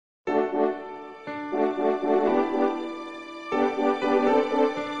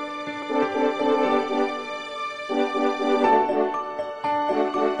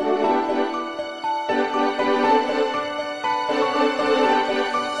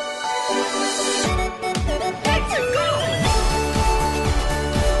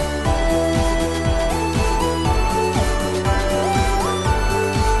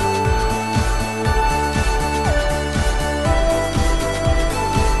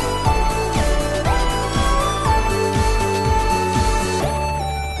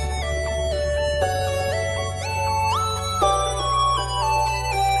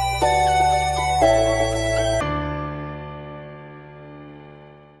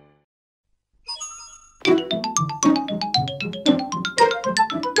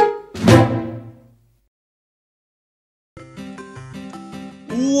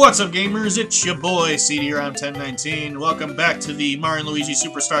What's up, gamers? It's your boy, cdrom1019. Welcome back to the Mario and Luigi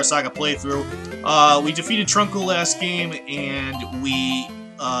SuperStar Saga playthrough. We defeated Trunkle last game, and we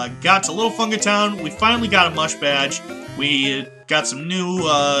got to Little Fungitown. We finally got a Mush Badge. We got some new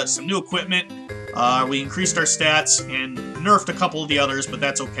equipment. We increased our stats and nerfed a couple of the others, but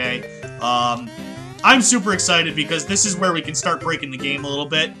that's okay. I'm super excited because this is where we can start breaking the game a little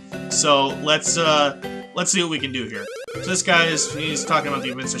bit. So let's see what we can do here. So this guy he's talking about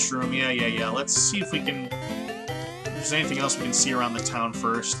the Invincishroom. Yeah. Let's see if we can, if there's anything else we can see around the town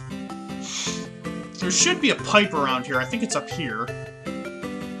first. There should be a pipe around here. I think it's up here.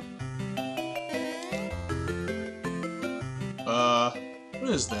 What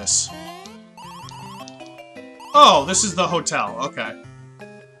is this? Oh, this is the hotel. Okay.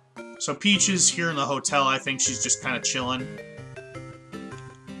 So Peach is here in the hotel. I think she's just kind of chilling.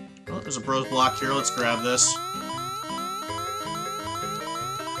 Oh, there's a bros block here. Let's grab this.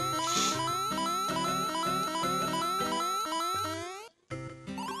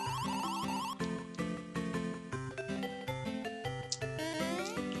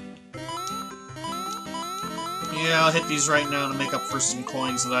 Yeah, I'll hit these right now to make up for some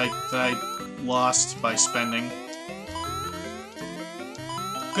coins that I lost by spending.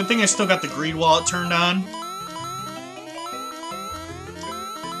 Good thing I still got the greed wallet turned on.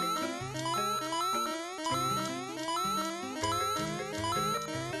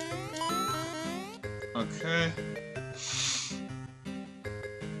 Okay.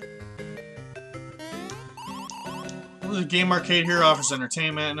 The game arcade here offers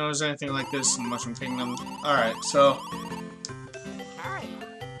entertainment. No, there's anything like this in Mushroom Kingdom. Alright, so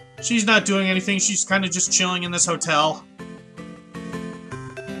she's not doing anything. She's kind of just chilling in this hotel.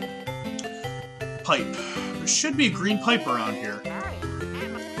 Pipe. There should be a green pipe around here.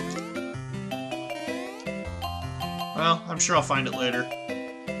 Well, I'm sure I'll find it later.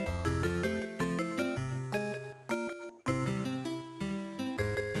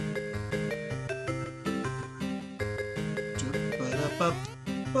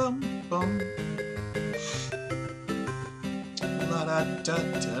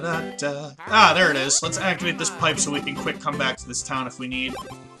 Ah, there it is. Let's activate this pipe so we can quick come back to this town if we need.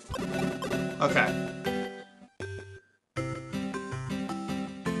 Okay.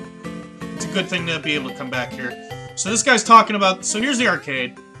 It's a good thing to be able to come back here. So this guy's talking about... So here's the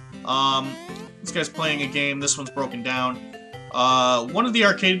arcade. This guy's playing a game. This one's broken down. One of the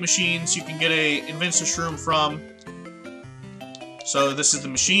arcade machines you can get a Invincishroom from. So this is the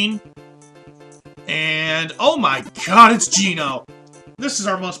machine. And, oh my god, it's Gino! This is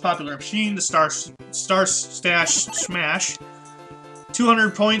our most popular machine, the Star Stash Smash.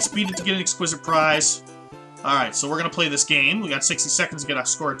 200 points, beat it to get an exquisite prize. Alright, so we're gonna play this game. We got 60 seconds to get a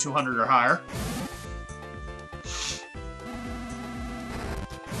score of 200 or higher.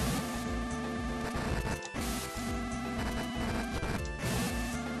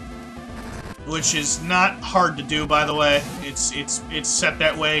 Which is not hard to do, by the way. It's set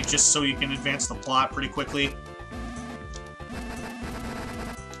that way just so you can advance the plot pretty quickly.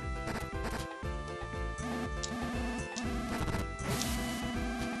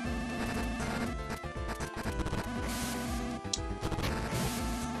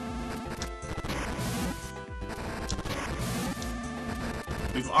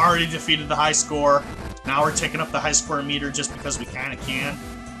 We've already defeated the high score. Now we're taking up the high score meter just because we kind of can.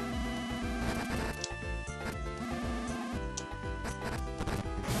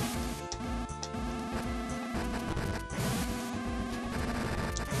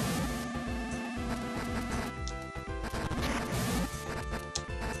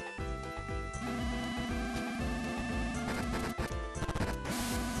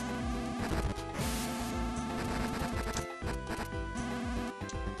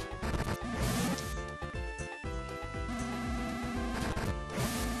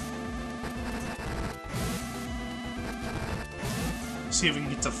 See if we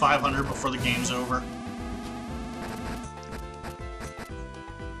can get to 500 before the game's over.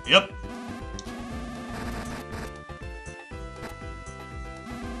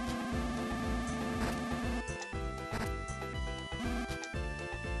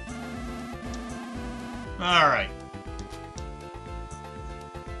 Alright.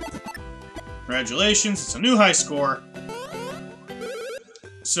 Congratulations, it's a new high score.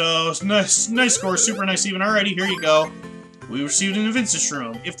 So, nice score, super nice even. Alrighty, here you go. We received an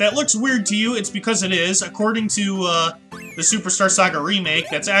Invincishroom. If that looks weird to you, it's because it is. According to the SuperStar Saga remake,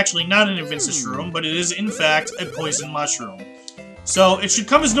 that's actually not an Invincishroom, but it is, in fact, a poison mushroom. So, it should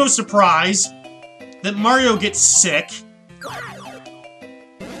come as no surprise that Mario gets sick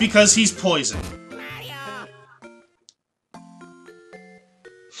because he's poisoned.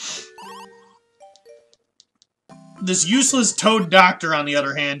 This useless toad doctor, on the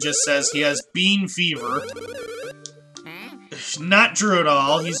other hand, just says he has bean fever. Not true at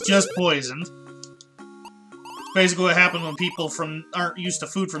all, he's just poisoned. Basically what happens when people aren't used to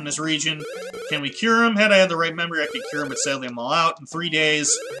food from this region. Can we cure him? Had I had the right memory, I could cure him, but sadly I'm all out. In 3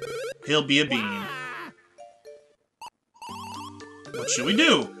 days, he'll be a bean. What should we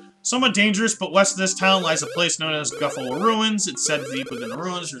do? Somewhat dangerous, but west of this town lies a place known as Guffle Ruins. It's set deep within the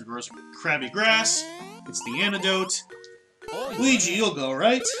ruins. There's grows crabby grass. It's the antidote. Luigi, you'll go,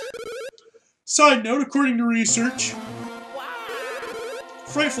 right? Side note, according to research,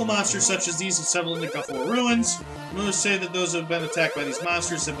 frightful monsters such as these have settled in the Guffle Ruins. Most say that those who have been attacked by these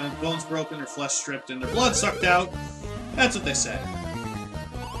monsters have been bones broken, their flesh stripped, and their blood sucked out. That's what they say.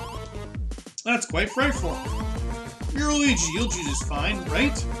 That's quite frightful. You're Luigi, you'll do just fine,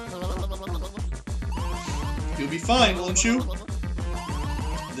 right? You'll be fine, won't you?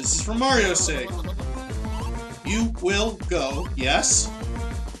 This is for Mario's sake. You will go, yes?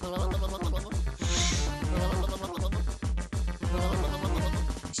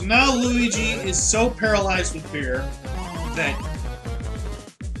 So now Luigi is so paralyzed with fear that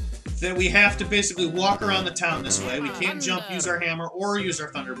we have to basically walk around the town this way. We can't jump, use our hammer, or use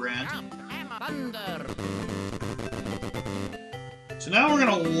our Thunderbrand. So now we're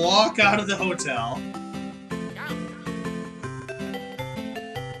gonna walk out of the hotel.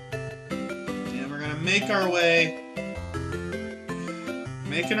 And we're gonna make our way...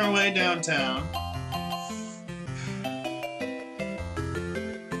 Making our way downtown.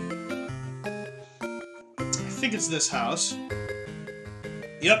 I think it's this house.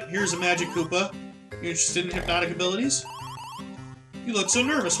 Yep, here's a Magic Koopa. You interested in hypnotic abilities? You look so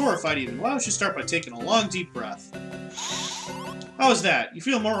nervous, horrified even. Why don't you start by taking a long, deep breath? How is that? You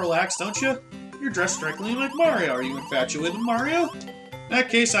feel more relaxed, don't you? You're dressed strikingly like Mario. Are you infatuated with Mario? In that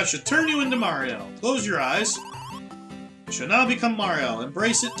case, I should turn you into Mario. Close your eyes. You shall now become Mario.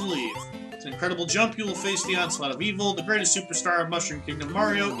 Embrace it and leave. It's an incredible jump. You will face the onslaught of evil. The greatest superstar of Mushroom Kingdom,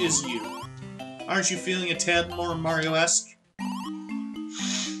 Mario, is you. Aren't you feeling a tad more Mario-esque?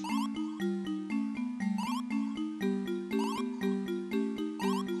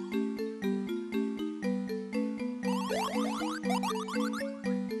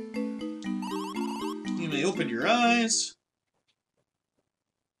 You may open your eyes.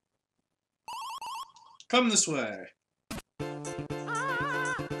 Come this way.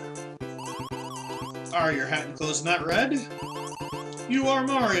 Are your hat and clothes not red? You are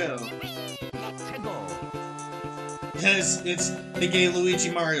Mario. It's the gay Luigi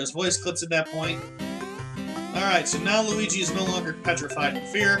Mario's voice clips at that point. Alright, so now Luigi is no longer petrified in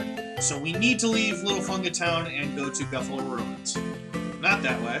fear, so we need to leave Little Fungitown and go to Guffle Ruins. Not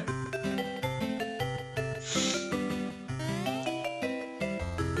that way.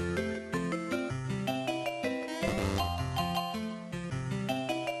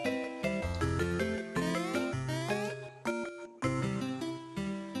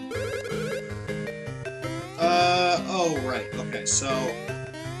 Oh, right, okay, so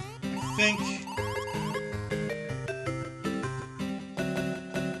I think...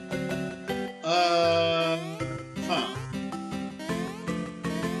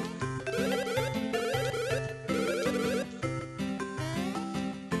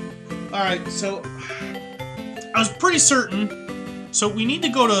 Alright, so I was pretty certain, so we need to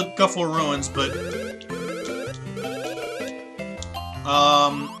go to Guffle Ruins, but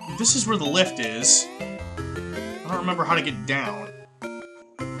this is where the lift is. I don't remember how to get down.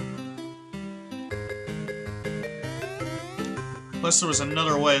 Unless there was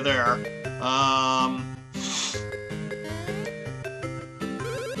another way there.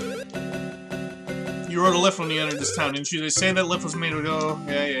 You rode a lift when you entered this town, didn't you? They say that lift was made to go...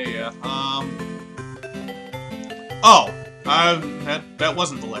 Yeah. Oh! That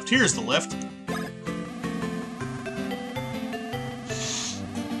wasn't the lift. Here's the lift.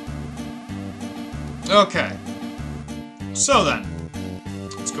 Okay. So then,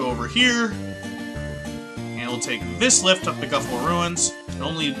 let's go over here, and we'll take this lift up to Guffle Ruins. It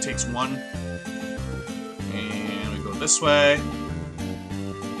only takes one. And we go this way.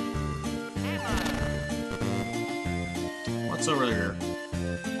 What's over here?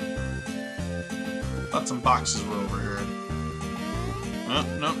 Thought some boxes were over here.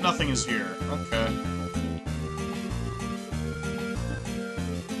 Oh, no, nothing is here. Okay.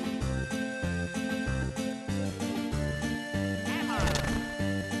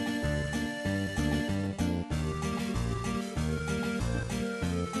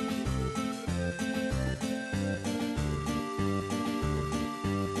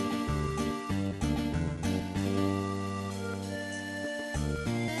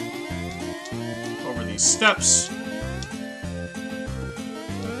 Over these steps.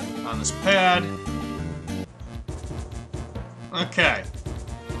 On this pad. Okay.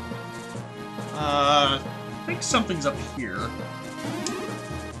 I think something's up here.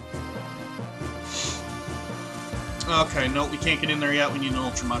 Okay, no, we can't get in there yet. We need an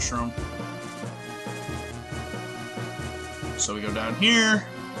ultra mushroom. So we go down here.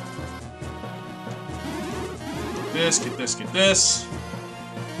 Get this, get this, get this.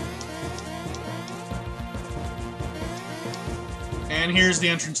 And here's the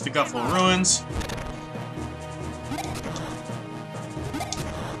entrance to Guffalo Ruins.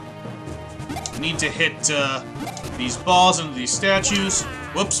 Need to hit these balls into these statues.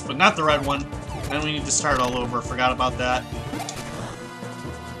 Whoops, but not the red one. Then we need to start all over. Forgot about that.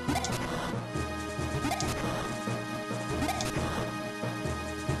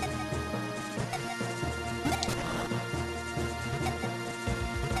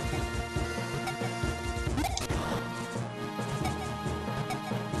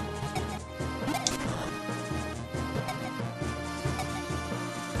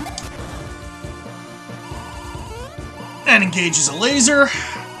 And engages a laser.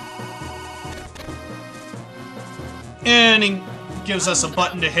 And he gives us a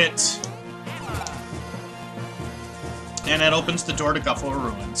button to hit. And that opens the door to Guffalo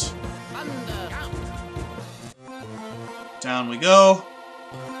Ruins. Down we go.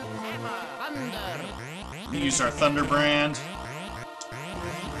 We use our Thunder Brand.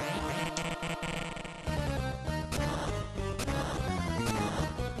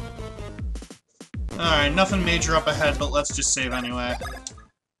 Alright, nothing major up ahead, but let's just save anyway.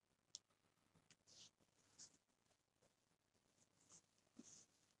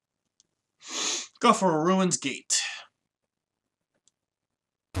 Guffalo Ruins Gate.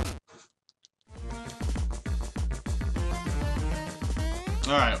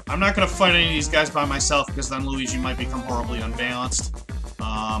 Alright, I'm not going to fight any of these guys by myself, because then Luigi might become horribly unbalanced.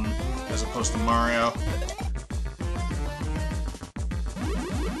 As opposed to Mario.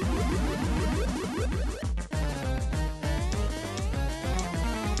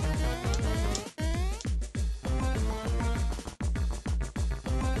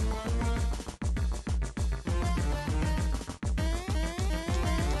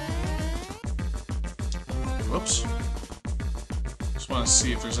 Whoops. Just want to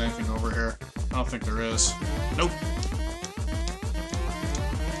see if there's anything over here. I don't think there is. Nope.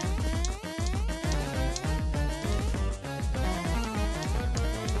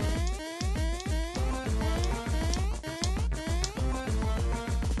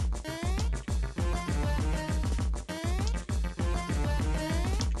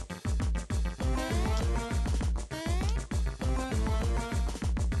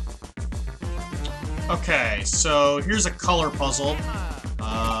 Okay, so here's a color puzzle.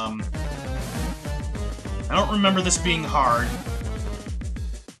 I don't remember this being hard.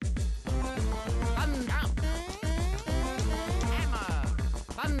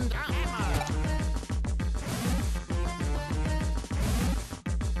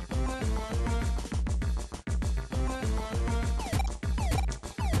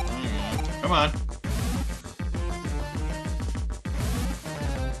 Come on.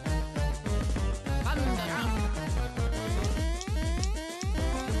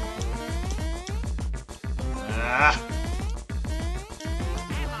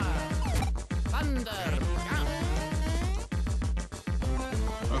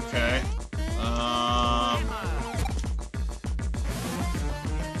 Okay. I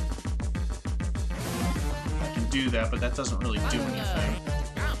can do that, but that doesn't really do anything.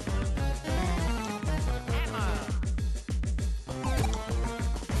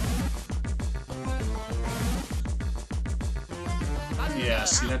 Yeah,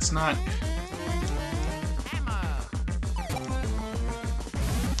 see, that's not...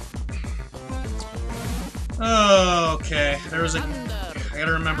 Oh, okay. There's a... I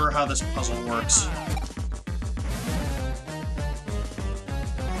gotta remember how this puzzle works.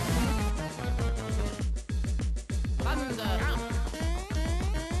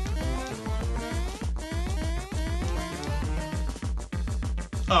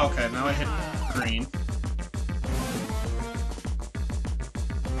 Oh, okay. Now I hit green.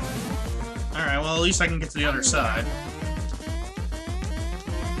 Alright, well, at least I can get to the other side.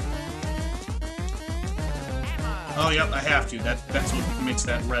 Oh, yep, I have to. That's what makes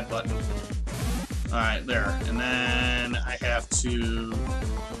that red button. Alright, there. And then I have to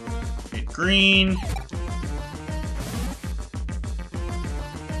hit green.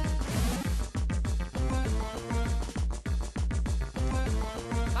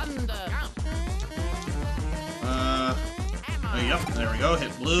 Yep, there we go.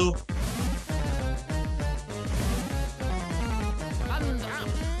 Hit blue.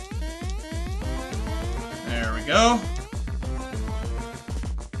 There we go.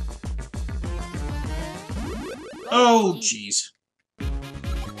 Oh, jeez.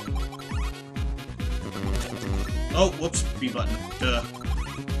 Oh, whoops. B button. Duh.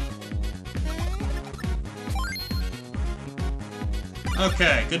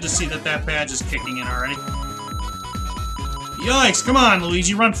 Okay, good to see that badge is kicking in already. Yikes! Come on,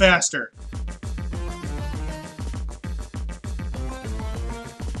 Luigi, run faster!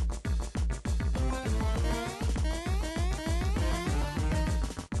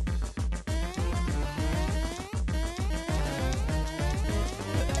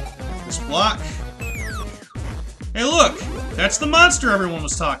 This block. Hey, look! That's the monster everyone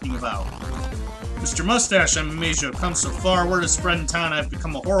was talking about! Mr. Mustache, I'm amazed you have come so far. Word has spread in town I've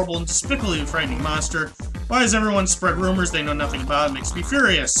become a horrible and despicably frightening monster. Why does everyone spread rumors they know nothing about? It makes me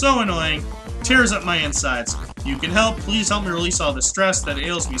furious. So annoying. Tears up my insides. If you can help, please help me release all the stress that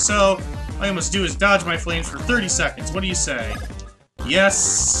ails me so. All you must do is dodge my flames for 30 seconds. What do you say?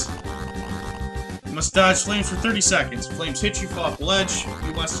 Yes. You must dodge flames for 30 seconds. If flames hit you, fall off the ledge.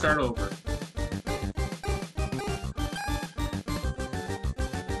 You must start over.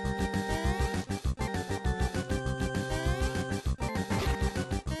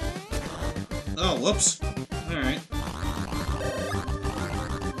 Oh, whoops. Alright.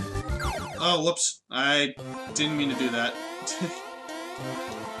 Oh, whoops. I didn't mean to do that.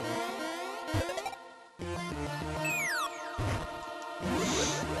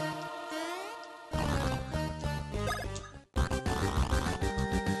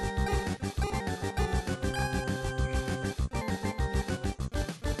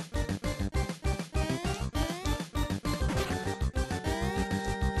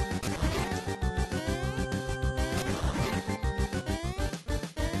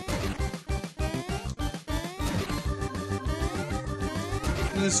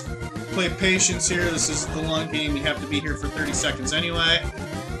 Let's play patience here. This is the long game. You have to be here for 30 seconds anyway.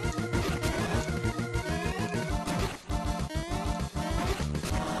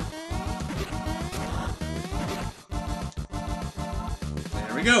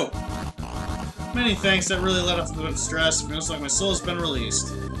 There we go. Many thanks. That really let off a bit of stress. It feels like my soul has been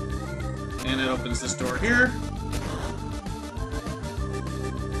released. And it opens this door here.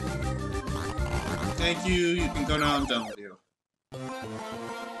 Thank you. You can go now. I'm done with you.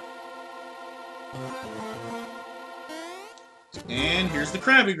 And here's the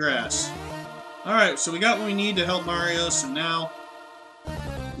Krabby Grass. Alright, so we got what we need to help Mario, so now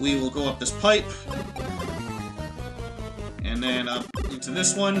we will go up this pipe. And then up into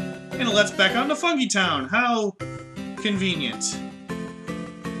this one. And let's back on to Fungitown. How convenient.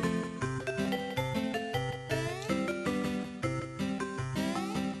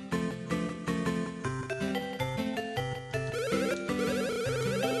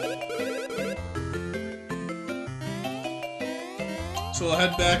 So we'll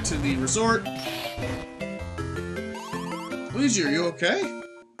head back to the resort. Luigi, are you okay?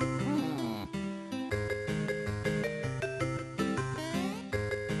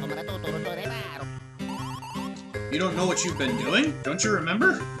 You don't know what you've been doing? Don't you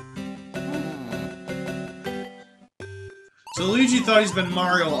remember? So Luigi thought he's been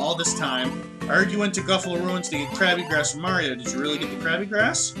Mario all this time. I heard you went to Guffalo Ruins to get Krabby Grass from Mario. Did you really get the Krabby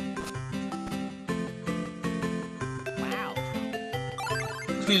Grass?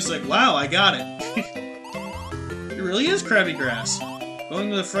 He's like, wow, I got it. It really is Krabby Grass. Going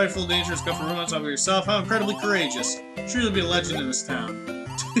to the frightful, dangerous Guffalo Ruins all by yourself? How incredibly courageous. Sure, you'll be a legend in this town.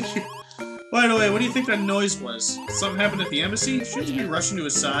 By the way, what do you think that noise was? Something happened at the embassy? Shouldn't you be rushing to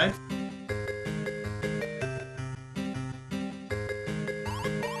his side?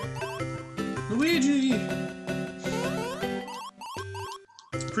 Luigi!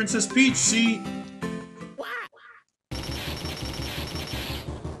 Princess Peach, see?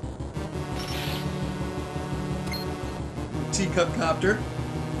 Teacup Copter.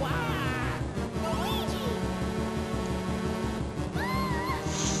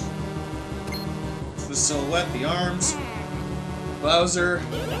 It's the silhouette, the arms. Bowser.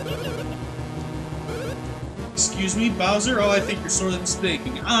 Excuse me, Bowser? Oh, I think you're sorely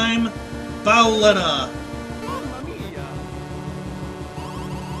mistaken. I'm Bowletta!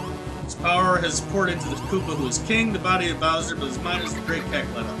 His power has poured into the Koopa who is king, the body of Bowser, but his mind is the great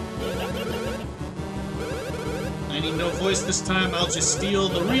Cackletta. I need no voice this time, I'll just steal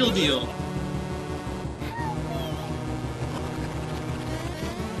the real deal.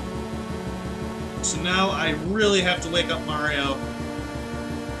 So now I really have to wake up Mario.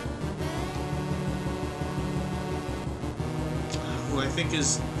 Who I think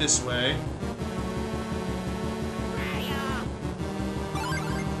is this way.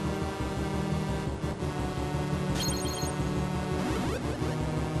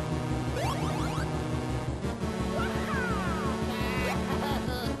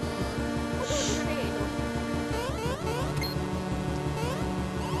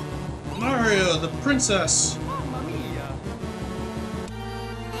 Mario, the princess!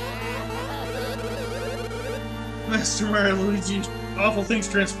 Master Mario Luigi, awful things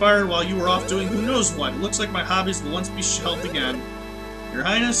transpired while you were off doing who knows what. It looks like my hobbies will once be shelved again. Your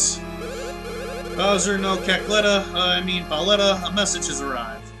Highness? Bowser, no Cackletta, Bowletta, a message has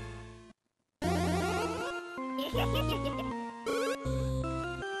arrived.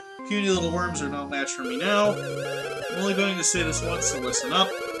 Puny little worms are no match for me now. I'm only going to say this once, so listen up.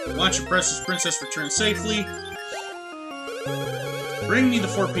 Watch your precious princess return safely. Bring me the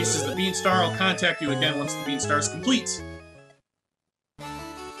 4 pieces of the Beanstar. I'll contact you again once the Beanstar is complete.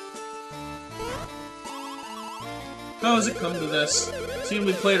 How has it come to this? Seems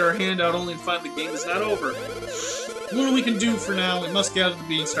we played our hand out only to find the game is not over. What we can do for now, we must gather the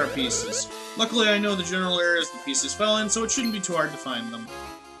Beanstar pieces. Luckily, I know the general areas the pieces fell in, so it shouldn't be too hard to find them.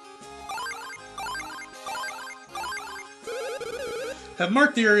 Have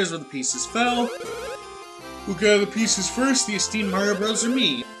marked the areas where the pieces fell. Who gather the pieces first, the esteemed Mario Bros. Or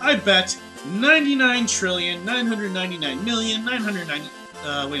me? I bet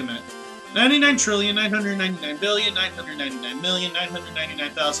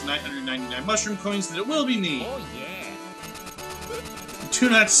 99,999,999,999,999,999,999 mushroom coins that it will be me. Oh yeah. Do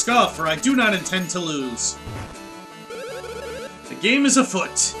not scoff, for I do not intend to lose. The game is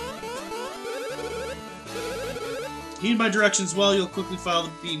afoot. Heed my directions well, you'll quickly follow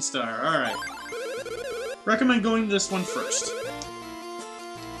the Beanstar. Alright. Recommend going to this one first.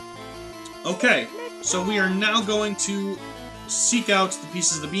 Okay, so we are now going to seek out the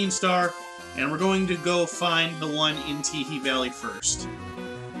pieces of the Beanstar, and we're going to go find the one in Teehee Valley first.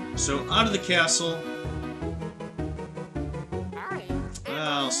 So, out of the castle.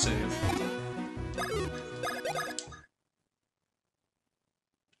 I'll save.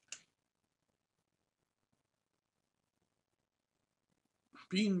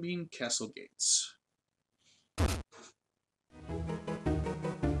 Bean Castle Gates.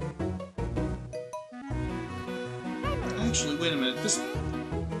 Actually, wait a minute. This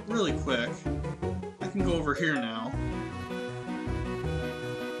really quick. I can go over here now.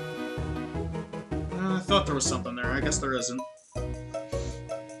 I thought there was something there. I guess there isn't.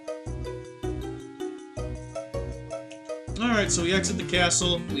 Alright, so we exit the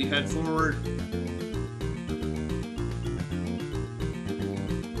castle. We head forward.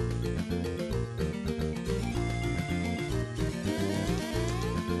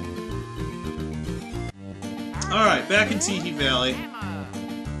 Alright, back in Teehee Valley.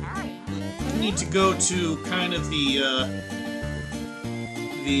 We need to go to kind of the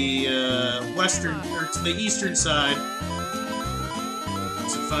western, or to the eastern side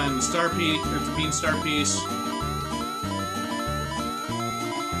to find the star piece, or the Beanstar piece.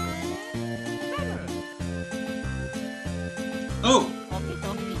 Oh!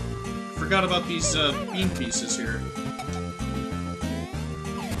 Forgot about these bean pieces here.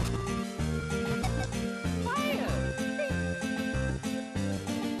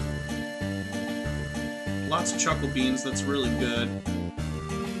 Lots of Chuckle Beans, that's really good.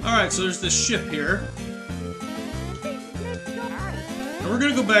 Alright, so there's this ship here. And we're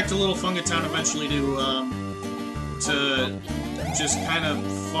gonna go back to Little Fungitown eventually to just kind of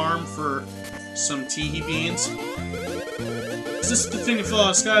farm for some Teehee beans. Is this the thing that fell out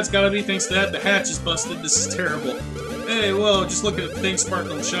of the sky? It's gotta be. Thanks to that, the hatch is busted. This is terrible. Hey, whoa, just look at the thing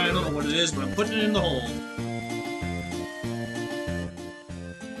sparkle and shine. I don't know what it is, but I'm putting it in the hold.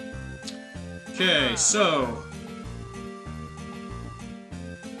 Okay, so...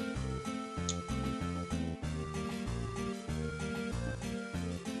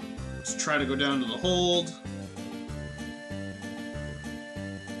 let's try to go down to the hold.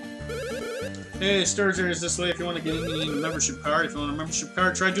 Hey, storage area is this way if you want to get in, you need a membership card. If you want a membership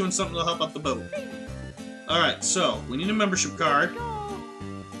card, try doing something to help out the boat. Alright, so, we need a membership card.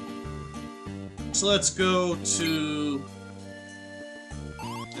 So let's go to...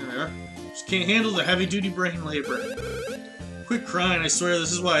 there we are. Just can't handle the heavy-duty brain labor. Quit crying, I swear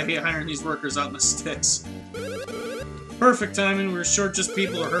this is why I hate hiring these workers out in the sticks. Perfect timing, we're short just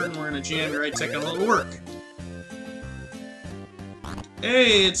people are hurting, we're in a jam, you're right, taking a little work.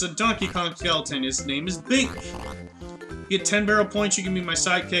 Hey, it's a Donkey Kong skeleton, his name is Bink. You get 10 barrel points, you can be my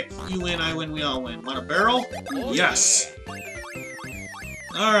sidekick, you win, I win, we all win. Want a barrel? Yes!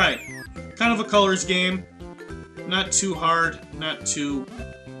 Alright, kind of a colors game. Not too hard, not too...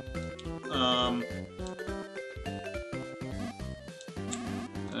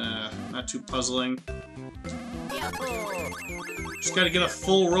 not too puzzling. Just gotta get a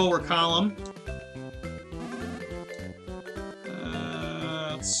full row or column.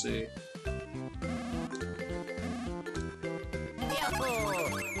 Let's see.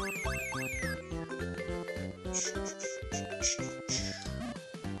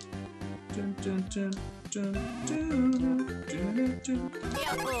 Dun, dun, dun, dun, dun, dun, dun.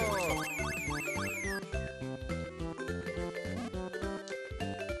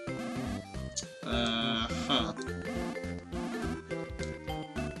 Huh.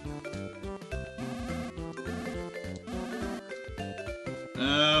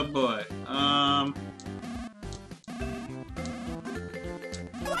 Oh boy.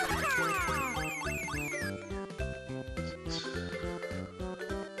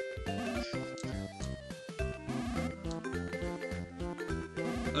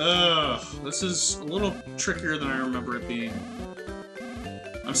 This is a little trickier than I remember it being.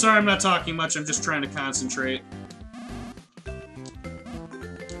 I'm sorry I'm not talking much, I'm just trying to concentrate.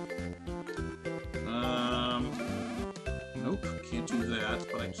 Nope, can't do that,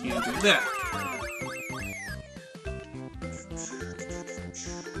 but I can do that.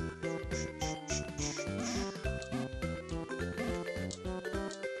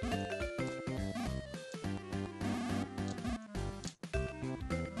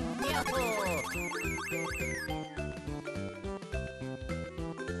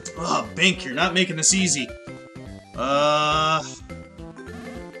 Oh, Bink, you're not making this easy.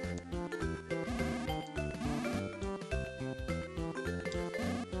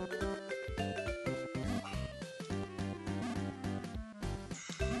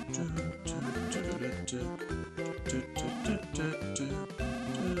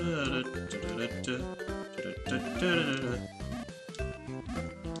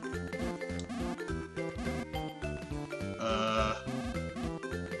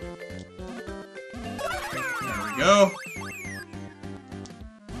 There we go.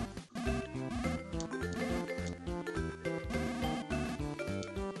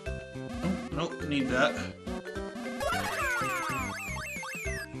 Oh, nope, need that.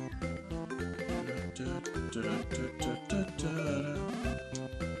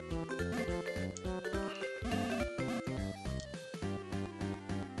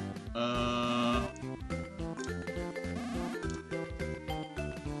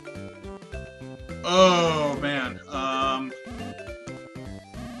 Oh, man.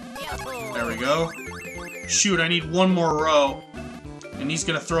 There we go. Shoot, I need one more row. And he's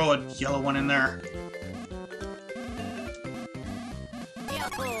gonna throw a yellow one in there.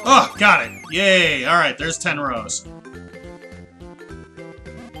 Oh, got it! Yay! Alright, there's 10 rows.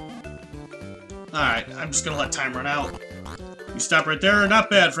 Alright, I'm just gonna let time run out. You stop right there. Not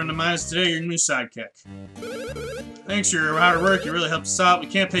bad, friend of mine. Today, your new sidekick. Thanks for your hard work. You really helped us out. We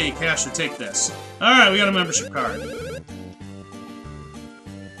can't pay you cash, so take this. Alright, we got a membership card.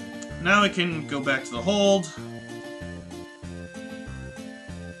 Now we can go back to the hold.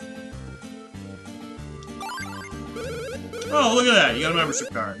 Oh, look at that. You got a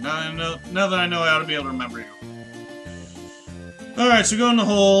membership card. Now that I know, I ought to be able to remember you. Alright, so go in the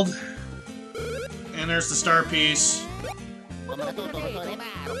hold. And there's the star piece.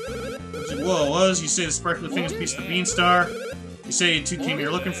 Whoa, was? You say the sparkly thing is a piece of the bean star? You say you two came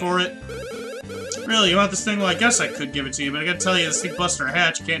here looking for it? Really, you want this thing? Well, I guess I could give it to you, but I gotta tell you, this thing busted our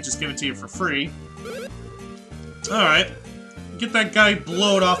hatch. Can't just give it to you for free. Alright. Get that guy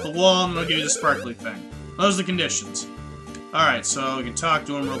blowed off the wall, and I'll give you the sparkly thing. Those are the conditions. Alright, so we can talk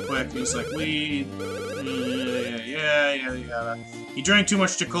to him real quick. He's like, yeah. He drank too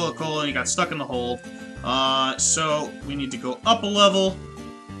much Coca-Cola and he got stuck in the hold. So we need to go up a level.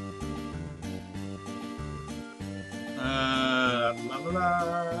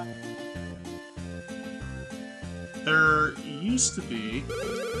 There used to be...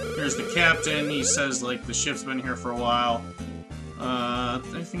 Here's the captain. He says, like, the ship's been here for a while.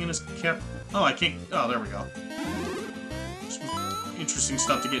 Anything in his cap... Oh, I can't... Oh, there we go. Some interesting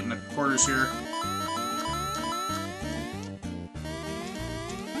stuff to get in the quarters here.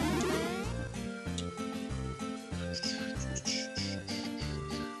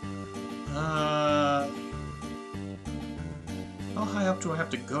 do I have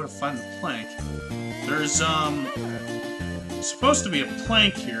to go to find the plank? There's, supposed to be a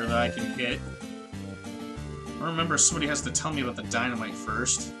plank here that I can hit. I remember somebody has to tell me about the dynamite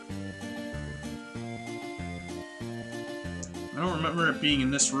first. I don't remember it being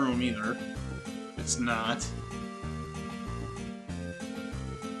in this room either. It's not.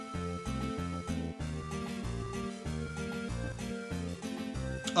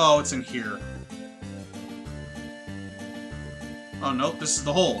 Oh, it's in here. Oh, nope, this is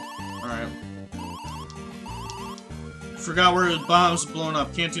the hole. Alright. Forgot where the bombs blown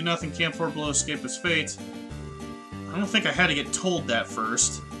up. Can't do nothing, can't afford below, escape his fate. I don't think I had to get told that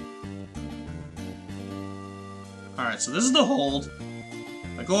first. Alright, so this is the hold.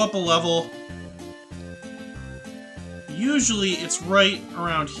 I go up a level. Usually it's right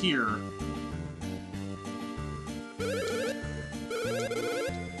around here.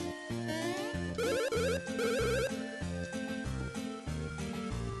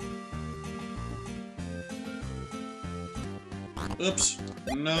 Oops.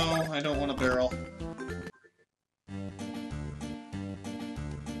 No, I don't want a barrel.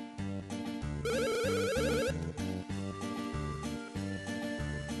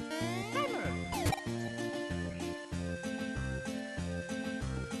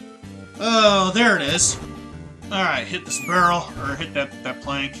 Oh, there it is. Alright, hit this barrel, or hit that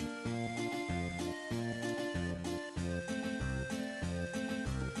plank.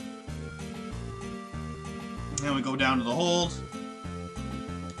 Then we go down to the hold.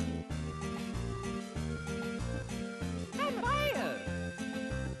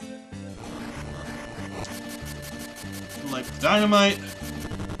 Like dynamite.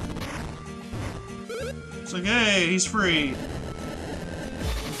 It's like, hey, he's free.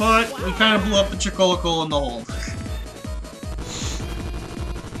 But we kind of blew up the Chocolical in the hole.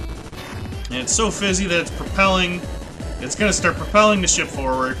 And it's so fizzy that it's propelling. It's gonna start propelling the ship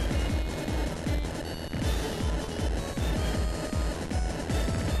forward.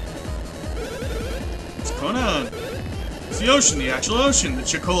 What's going on? It's the ocean, the actual ocean. The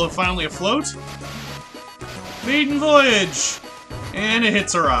Chocola finally afloat. Maiden voyage! And it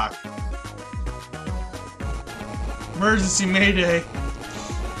hits a rock. Emergency mayday.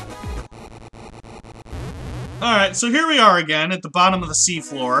 Alright, so here we are again at the bottom of the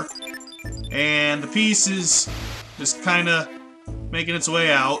seafloor. And the piece is just kinda making its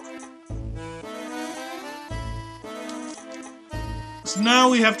way out. So now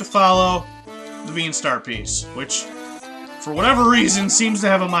we have to follow the Bean Star piece, which, for whatever reason, seems to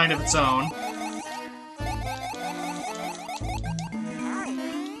have a mind of its own.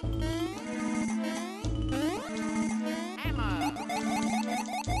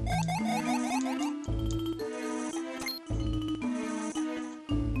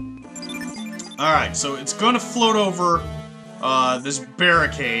 Alright, so it's going to float over this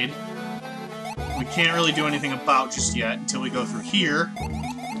barricade. We can't really do anything about just yet until we go through here.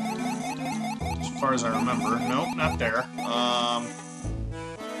 As far as I remember. Nope, not there.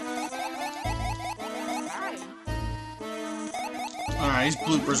 Alright, these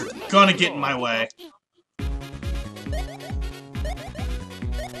bloopers are gonna get in my way.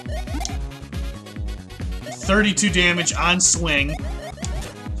 $32 damage on swing.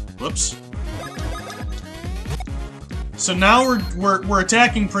 Whoops. So now we're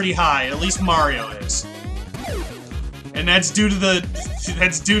attacking pretty high. At least Mario is, and that's due to the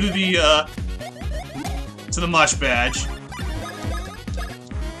mush badge.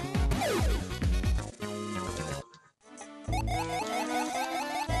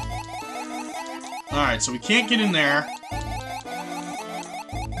 All right, so we can't get in there.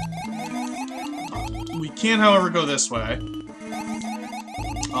 We can, however, go this way.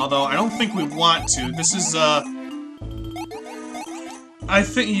 Although I don't think we want to. This is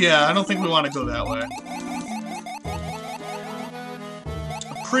I don't think we want to go that way.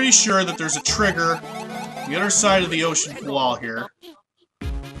 I'm pretty sure that there's a trigger on the other side of the ocean wall here.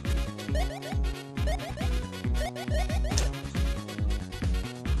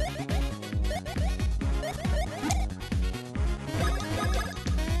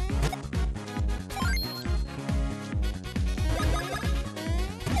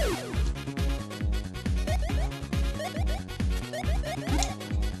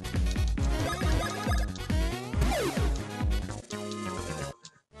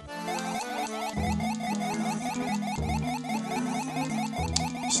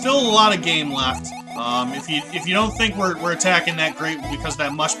 Still a lot of game left. If you don't think we're attacking that great because of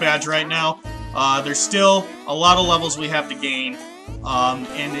that mush badge right now, there's still a lot of levels we have to gain,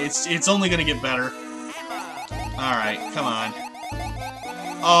 and it's only gonna get better. All right, come on.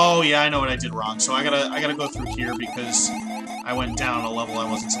 Oh yeah, I know what I did wrong. So I gotta go through here because I went down a level I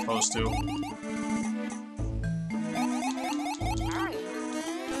wasn't supposed to.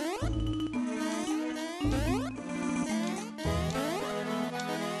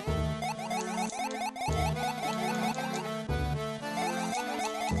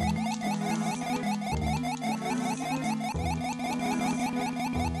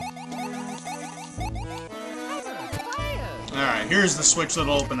 Alright, here's the switch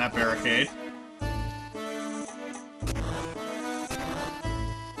that'll open that barricade.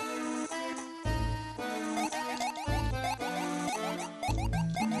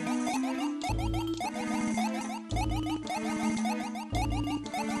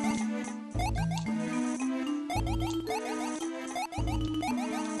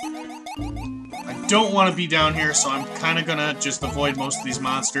 I don't want to be down here, so I'm kind of gonna just avoid most of these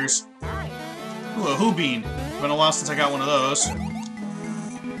monsters. Ooh, a Who Bean. Been a while since I got one of those.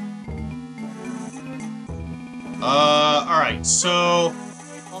 Alright, so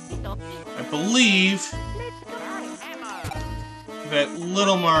I believe that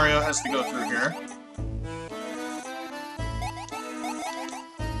little Mario has to go through here.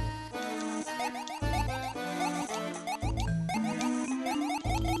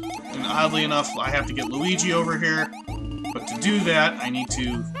 And oddly enough, I have to get Luigi over here. But to do that, I need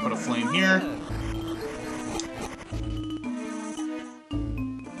to put a flame here.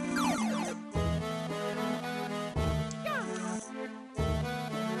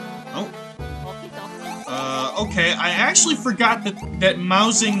 Okay, I actually forgot that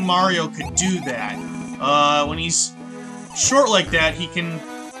mousing Mario could do that. When he's short like that, he can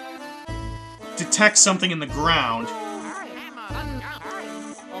detect something in the ground.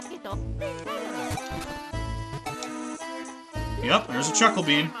 Yep, there's a Chuckle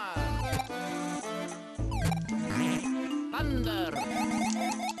Bean.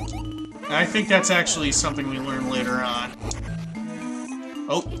 I think that's actually something we learn later on.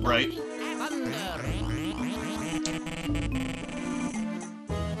 Oh, right.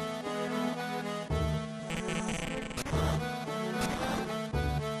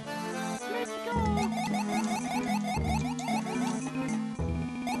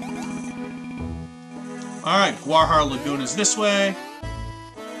 Alright, Guarhar Lagoon is this way.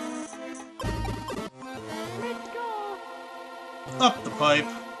 Up the pipe.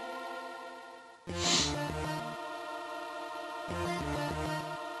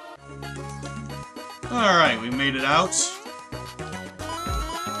 Alright, we made it out.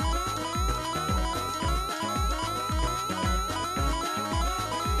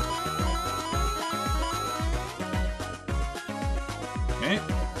 Okay.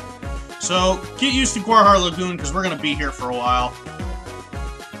 So, get used to Guarhar Lagoon, because we're going to be here for a while.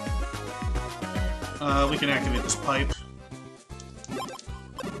 We can activate this pipe.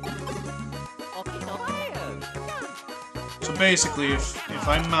 So basically, if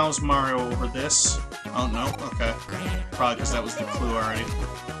I mouse Mario over this... Oh, no? Okay. Probably because that was the clue already.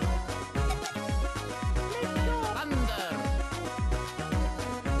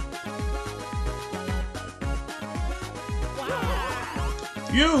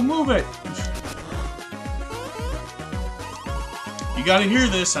 You, move it! You gotta hear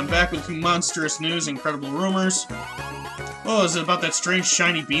this, I'm back with monstrous news, incredible rumors. Oh, is it about that strange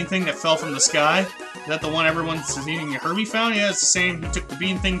shiny bean thing that fell from the sky? Is that the one everyone's eating Herbie found? Yeah, it's the same. He took the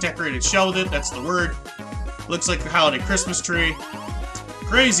bean thing, decorated shell with it, that's the word. Looks like the holiday Christmas tree.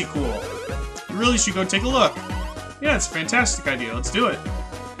 Crazy cool. You really should go take a look. Yeah, it's a fantastic idea, let's do it.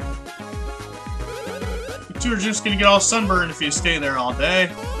 You two are just gonna get all sunburned if you stay there all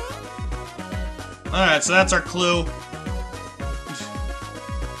day. Alright, so that's our clue.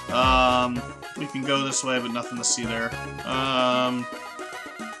 We can go this way, but nothing to see there.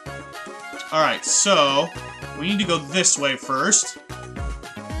 Alright, so we need to go this way first.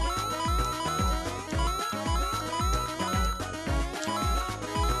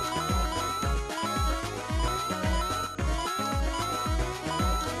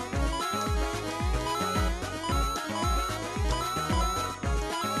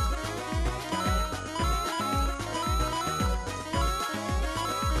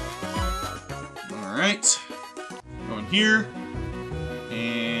 Alright, going here,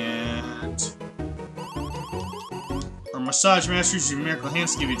 and our massage masters use your miracle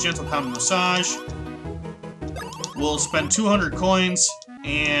hands to give you a gentle, calming massage. We'll spend 200 coins,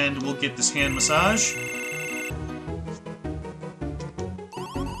 and we'll get this hand massage.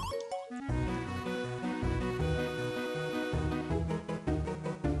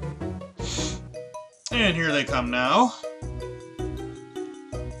 And here they come now.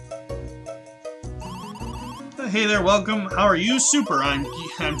 Hey there, welcome. How are you? Super. I'm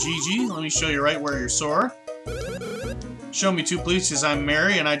Gigi. Let me show you right where you're sore. Show me 2, please, because I'm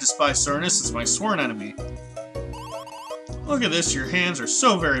Mary and I despise soreness. It's my sworn enemy. Look at this, your hands are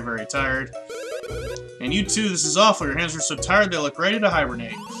so very, very tired. And you too, this is awful. Your hands are so tired they look ready to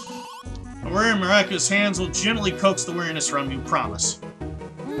hibernate. A rare miraculous hands will gently coax the weariness from you, promise.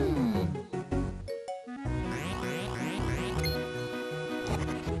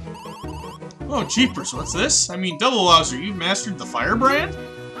 Oh, jeepers, what's this? I mean, double wowzer, you've mastered the firebrand?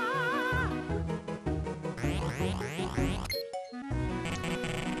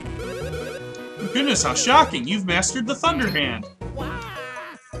 Goodness, how shocking! You've mastered the Thunder Hand!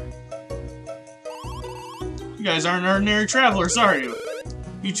 You guys aren't ordinary travelers, are you?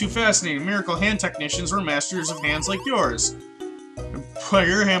 You two fascinating miracle hand technicians were masters of hands like yours. But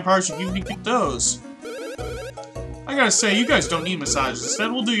your hand powers should give me those. I gotta say, you guys don't need massages.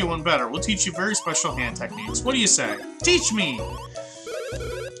 Instead, we'll do you one better. We'll teach you very special hand techniques. What do you say? Teach me!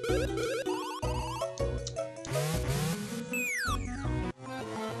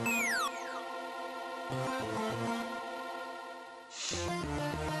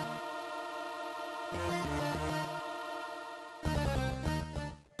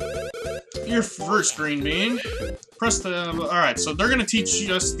 Your first green bean. Press the... Alright, so they're gonna teach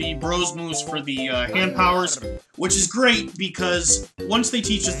us the bros moves for the hand powers, which is great because once they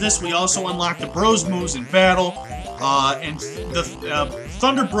teach us this, we also unlock the bros moves in battle. And the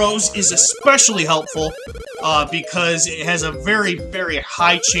Thunder Bros is especially helpful because it has a very, very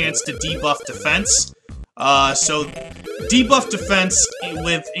high chance to debuff defense. So debuff defense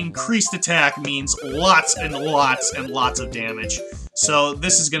with increased attack means lots and lots and lots of damage. So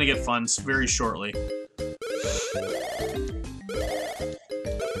this is gonna get fun very shortly.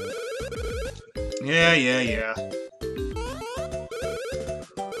 Yeah.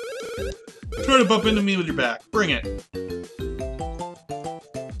 Try to bump into me with your back. Bring it.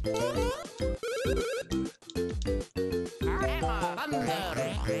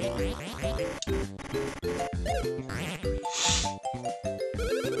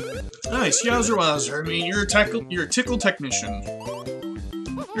 Nice, yowzer wowzer. I mean, you're a tickle technician.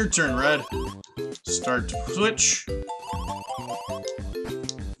 Your turn, Red. Start to switch.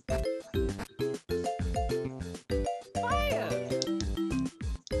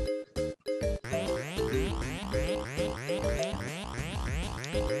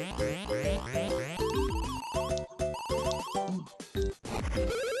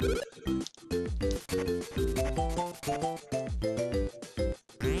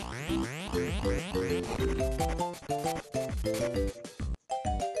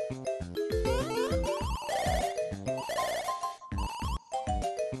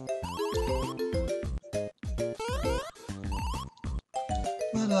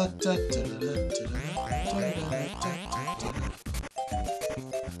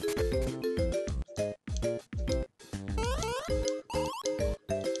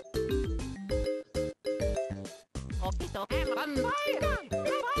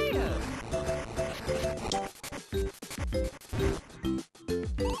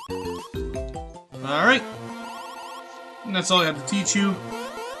 Alright. And that's all I have to teach you.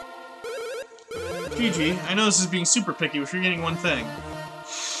 GG, I know this is being super picky, but you're getting one thing.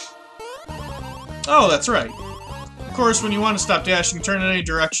 Oh, that's right. Of course, when you want to stop dashing, turn in any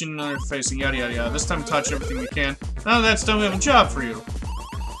direction or facing, yada yada yada. This time touch everything we can. Now that that's done, we have a job for you.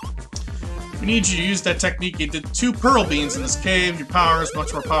 We need you to use that technique. You did 2 pearl beans in this cave. Your power is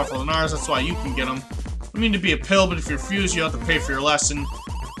much more powerful than ours, that's why you can get them. I mean to be a pill, but if you refuse, you'll have to pay for your lesson.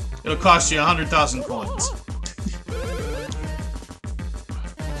 It'll cost you 100,000 coins.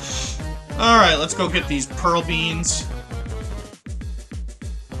 Alright, let's go get these pearl beans.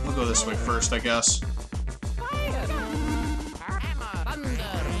 We'll go this way first, I guess.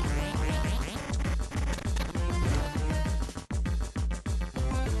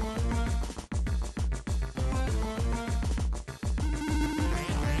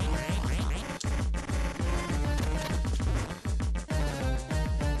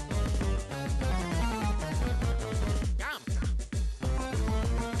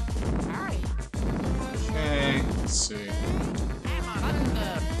 Let's see.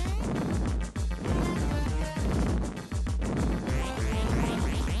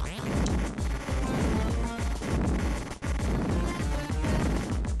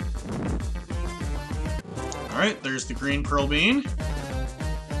 Alright, there's the green pearl bean.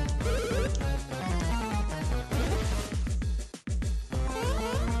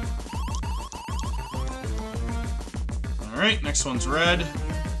 Alright, next one's red.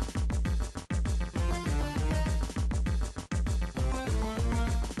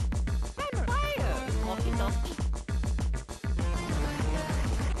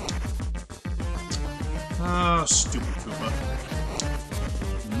 Oh, stupid Koopa.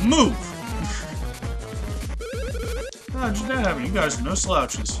 Move! How did that happen? You guys are no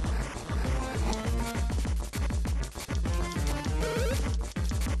slouches.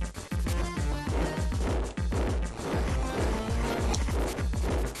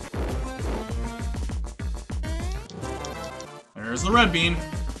 There's the red bean.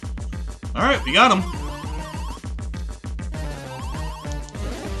 Alright, we got him.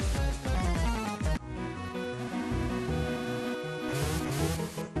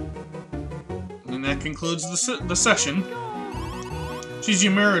 And that concludes the session. Gigi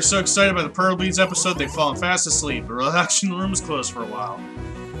and Mira are so excited by the Pearl Beads episode they've fallen fast asleep. The relaxing room is closed for a while.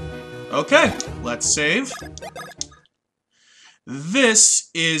 Okay, let's save. This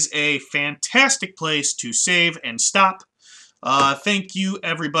is a fantastic place to save and stop. Thank you,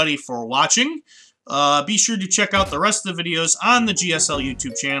 everybody, for watching. Be sure to check out the rest of the videos on the GSL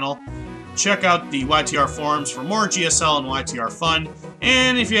YouTube channel. Check out the YTR forums for more GSL and YTR fun.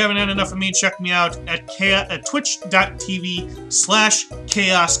 And if you haven't had enough of me, check me out at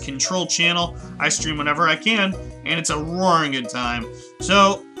twitch.tv/Chaos Control Channel. I stream whenever I can, and it's a roaring good time.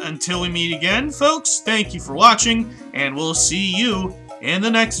 So, until we meet again, folks, thank you for watching, and we'll see you in the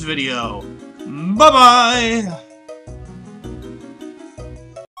next video. Bye-bye!